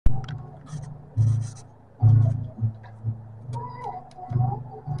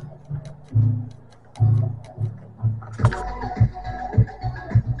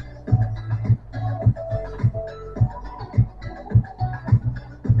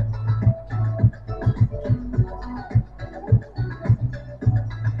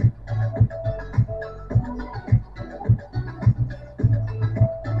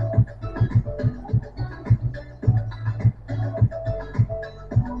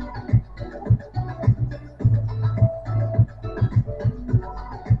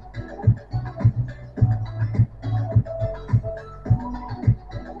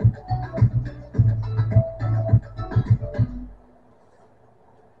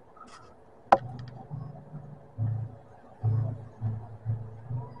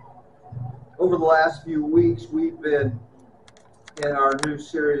Over the last few weeks, we've been in our new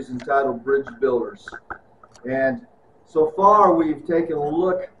series entitled Bridge Builders. And so far, we've taken a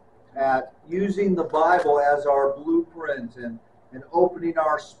look at using the Bible as our blueprint and opening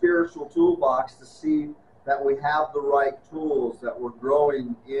our spiritual toolbox to see that we have the right tools, that we're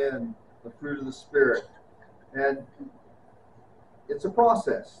growing in the fruit of the Spirit. And it's a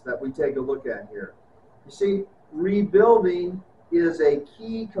process that we take a look at here. You see, rebuilding is a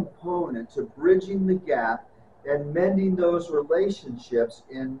key component to bridging the gap and mending those relationships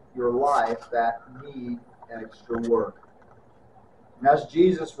in your life that need extra work. And as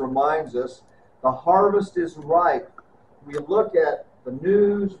Jesus reminds us, the harvest is ripe. We look at the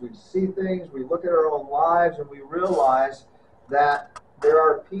news, we see things, we look at our own lives, and we realize that there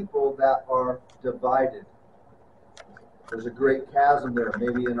are people that are divided. There's a great chasm there,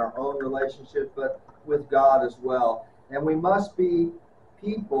 maybe in our own relationship, but with God as well. And we must be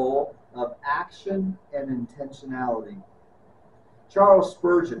people of action and intentionality. Charles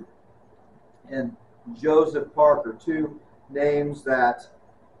Spurgeon and Joseph Parker, two names that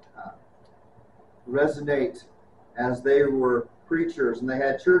resonate as they were preachers, and they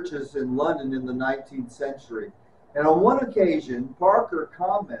had churches in London in the 19th century. And on one occasion, Parker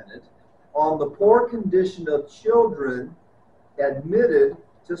commented on the poor condition of children admitted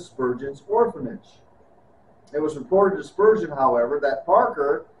to Spurgeon's orphanage. It was reported to Spurgeon, however, that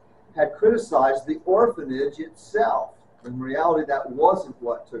Parker had criticized the orphanage itself. In reality, that wasn't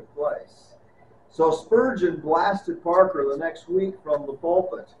what took place. So Spurgeon blasted Parker the next week from the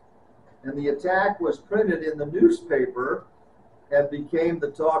pulpit, and the attack was printed in the newspaper and became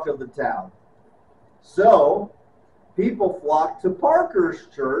the talk of the town. So people flocked to Parker's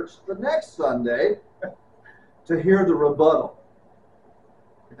church the next Sunday to hear the rebuttal.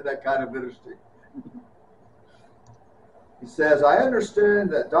 Isn't that kind of interesting? He says, I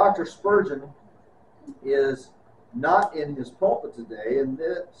understand that Dr. Spurgeon is not in his pulpit today, and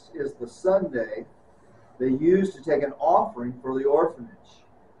this is the Sunday they used to take an offering for the orphanage.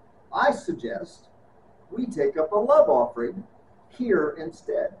 I suggest we take up a love offering here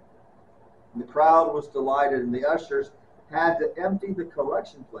instead. And the crowd was delighted, and the ushers had to empty the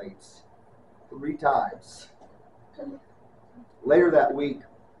collection plates 3 times. Later that week,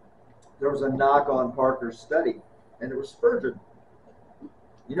 there was a knock on Parker's study, and it was Spurgeon.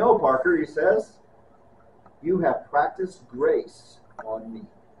 You know, Parker, he says, you have practiced grace on me.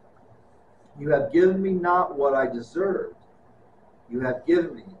 You have given me not what I deserved. You have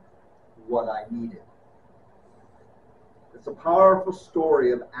given me what I needed. It's a powerful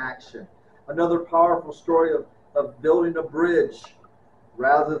story of action. Another powerful story of building a bridge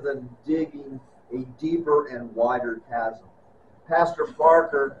rather than digging a deeper and wider chasm. Pastor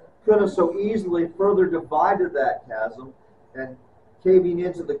Parker could have so easily further divided that chasm and caving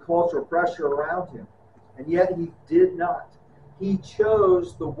into the cultural pressure around him. And yet he did not. He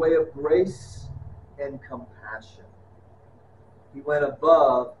chose the way of grace and compassion. He went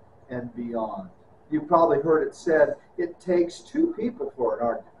above and beyond. You probably heard it said, it takes 2 people for an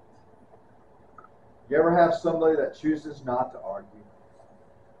argument. You ever have somebody that chooses not to argue?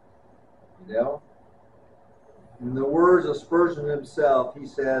 You know? In the words of Spurgeon himself, he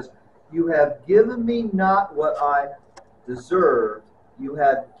says, you have given me not what I deserved. You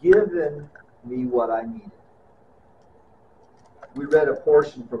have given me what I needed. We read a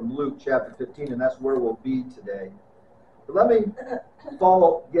portion from Luke chapter 15, and that's where we'll be today. But let me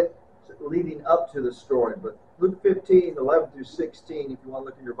get leading up to the story. But Luke 15, 11 through 16, if you want to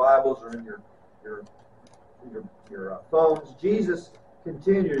look in your Bibles or in your phones, Jesus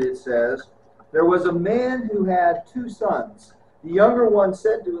continued, it says, there was a man who had 2 sons. The younger one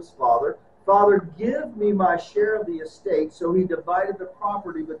said to his father, Father, give me my share of the estate. So he divided the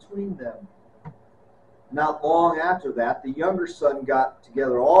property between them. Not long after that, the younger son got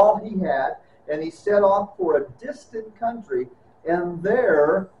together all he had, and he set off for a distant country, and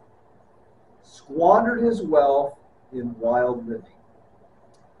there squandered his wealth in wild living.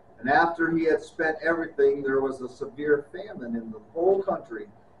 And after he had spent everything, there was a severe famine in the whole country,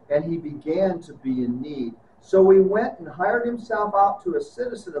 and he began to be in need. So he went and hired himself out to a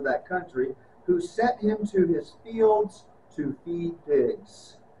citizen of that country, who sent him to his fields to feed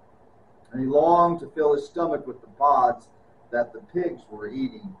pigs. And he longed to fill his stomach with the pods that the pigs were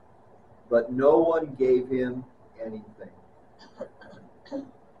eating, but no one gave him anything.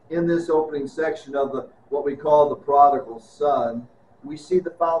 In this opening section of what we call the prodigal son, we see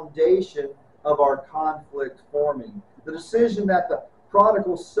the foundation of our conflict forming. The decision that the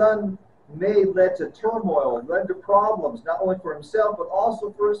prodigal son made led to turmoil, led to problems, not only for himself, but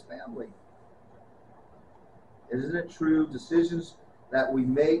also for his family. Isn't it true? Decisions that we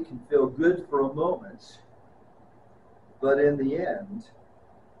make can feel good for a moment, but in the end,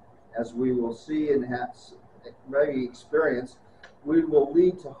 as we will see and have maybe experience, we will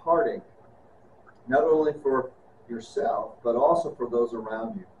lead to heartache, not only for yourself, but also for those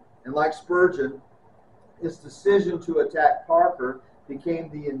around you. And like Spurgeon, his decision to attack Parker became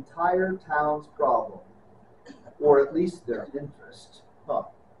the entire town's problem, or at least their interest.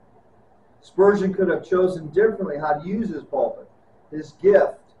 Spurgeon could have chosen differently how to use his pulpit, his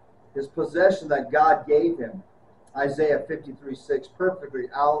gift, his possession that God gave him. Isaiah 53:6 perfectly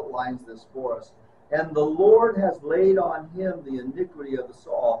outlines this for us. And the Lord has laid on him the iniquity of us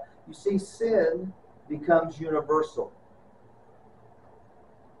all. You see, sin becomes universal.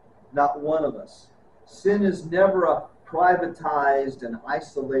 Not one of us. Sin is never a privatized and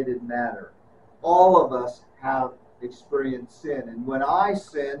isolated matter. All of us have experienced sin. And when I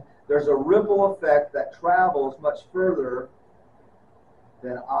sin, there's a ripple effect that travels much further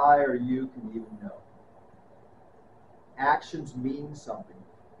than I or you can even know. Actions mean something,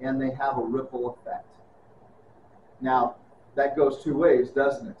 and they have a ripple effect. Now, that goes two ways,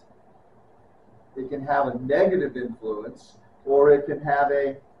 doesn't it? It can have a negative influence, or it can have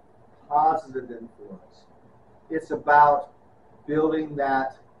a positive influence. It's about building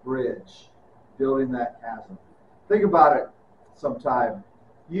that bridge, building that chasm. Think about it sometime.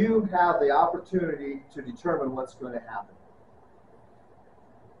 You have the opportunity to determine what's going to happen.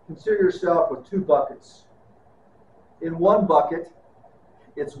 Consider yourself with two buckets. In one bucket,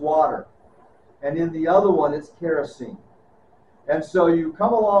 it's water, and in the other one, it's kerosene. And so you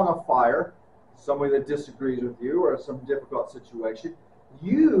come along a fire, somebody that disagrees with you or some difficult situation,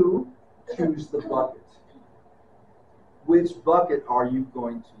 you choose the bucket. Which bucket are you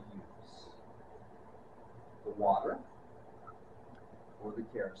going to use? The water or the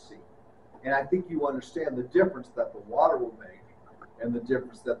kerosene? And I think you understand the difference that the water will make and the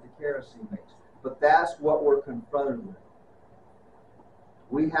difference that the kerosene makes. But that's what we're confronted with.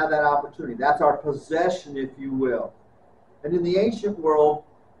 We have that opportunity. That's our possession, if you will. And in the ancient world,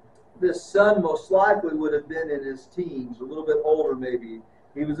 this son most likely would have been in his teens, a little bit older maybe.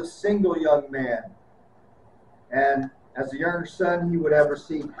 He was a single young man. And as a younger son, he would have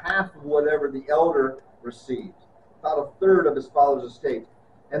received half of whatever the elder received, about a third of his father's estate.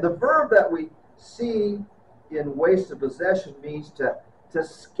 And the verb that we see in wasted possession means to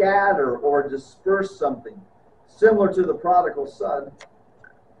scatter or disperse something. Similar to the prodigal son,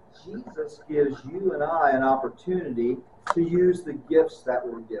 Jesus gives you and I an opportunity to use the gifts that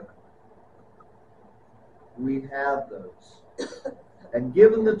were given. We have those. And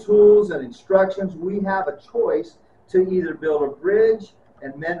given the tools and instructions, we have a choice to either build a bridge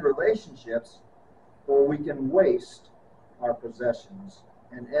and mend relationships, or we can waste our possessions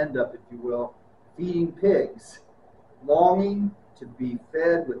and end up, if you will, feeding pigs, longing to be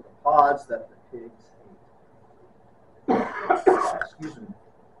fed with the pods that the pigs ate. Excuse me.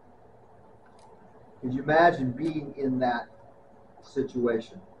 Could you imagine being in that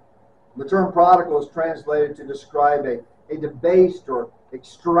situation? The term prodigal is translated to describe a debased or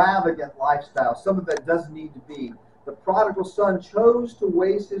extravagant lifestyle, something that doesn't need to be. The prodigal son chose to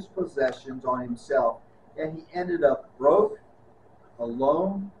waste his possessions on himself, and he ended up broke,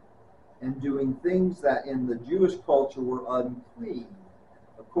 alone, and doing things that in the Jewish culture were unclean,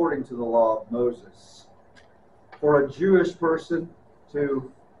 according to the law of Moses. For a Jewish person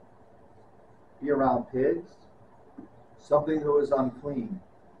to be around pigs, something that was unclean.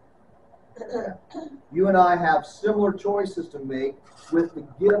 You and I have similar choices to make with the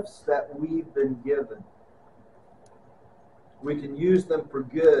gifts that we've been given. We can use them for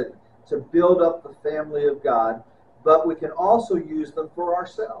good, to build up the family of God, but we can also use them for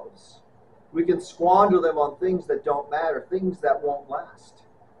ourselves. We can squander them on things that don't matter, things that won't last.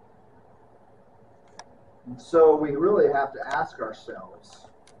 And so we really have to ask ourselves,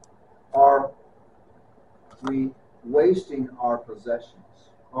 are we wasting our possessions?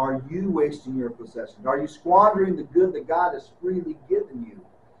 Are you wasting your possessions? Are you squandering the good that God has freely given you?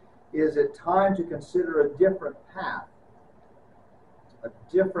 Is it time to consider a different path, a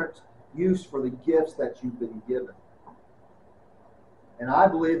different use for the gifts that you've been given? And I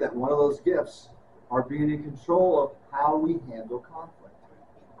believe that one of those gifts are being in control of how we handle conflict.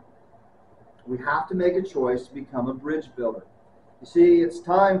 We have to make a choice to become a bridge builder. You see, it's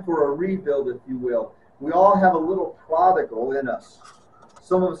time for a rebuild, if you will. We all have a little prodigal in us.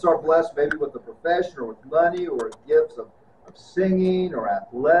 Some of us are blessed maybe with a profession or with money or with gifts of singing or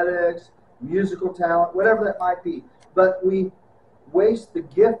athletics, musical talent, whatever that might be. But we waste the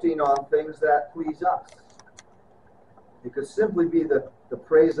gifting on things that please us. It could simply be the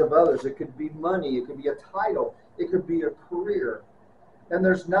praise of others. It could be money. It could be a title. It could be a career. And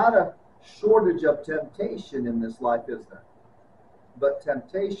there's not a shortage of temptation in this life, is there? But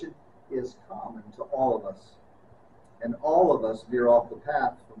temptation is common to all of us. And all of us veer off the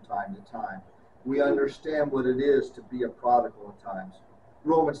path from time to time. We understand what it is to be a prodigal at times.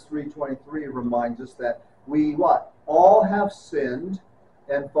 Romans 3:23 reminds us that we what? All have sinned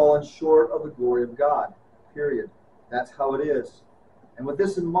and fallen short of the glory of God. Period. That's how it is. And with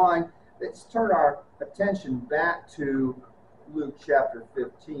this in mind, let's turn our attention back to Luke chapter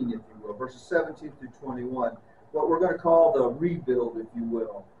 15, if you will, verses 17 through 21. What we're going to call the rebuild, if you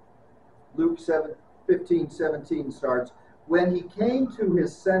will. Luke 15:17 starts, "When he came to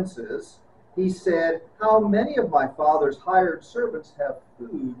his senses, he said, 'How many of my father's hired servants have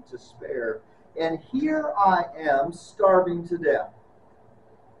food to spare? And here I am starving to death.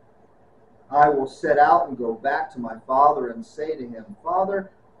 I will set out and go back to my father and say to him, Father,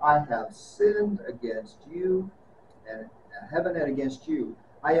 I have sinned against you and heaven and against you.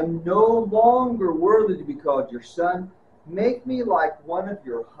 I am no longer worthy to be called your son. Make me like one of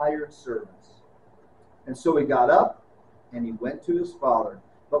your hired servants.' And so he got up and he went to his father.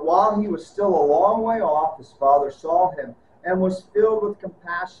 But while he was still a long way off, his father saw him and was filled with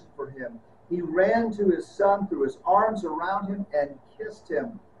compassion for him. He ran to his son, threw his arms around him, and kissed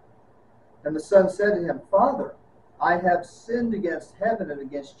him. And the son said to him, Father, I have sinned against heaven and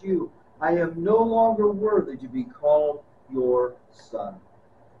against you. I am no longer worthy to be called your son."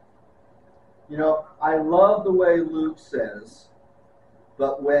 You know, I love the way Luke says,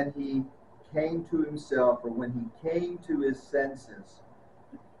 but when he came to himself, or when he came to his senses,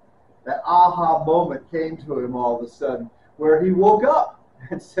 that aha moment came to him all of a sudden, where he woke up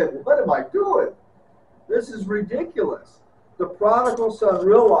and said, what am I doing? This is ridiculous. The prodigal son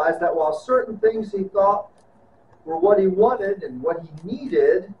realized that while certain things he thought were what he wanted and what he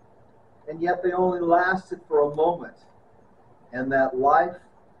needed, and yet they only lasted for a moment, and that life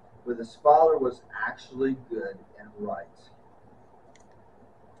with his father was actually good and right.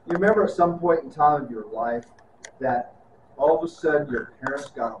 You remember at some point in time of your life that all of a sudden your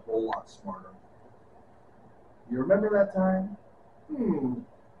parents got a whole lot smarter? You remember that time?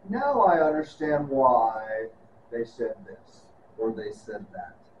 Now I understand why they said this or they said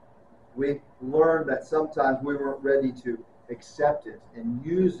that. We learned that sometimes we weren't ready to accept it and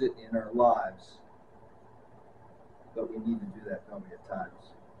use it in our lives. But we need to do that, don't we, at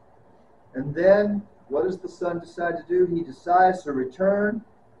times? And then, what does the son decide to do? He decides to return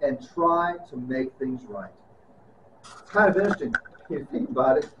and try to make things right. It's kind of interesting if you think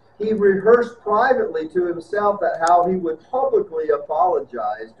about it. He rehearsed privately to himself that how he would publicly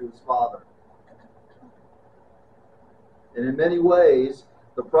apologize to his father. And in many ways,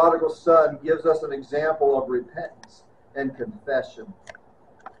 the prodigal son gives us an example of repentance and confession.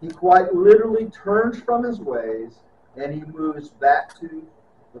 He quite literally turns from his ways and he moves back to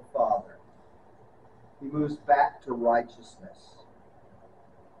the Father. He moves back to righteousness.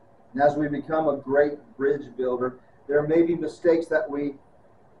 And as we become a great bridge builder, there may be mistakes that we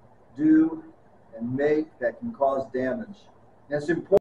do and make that can cause damage. And it's important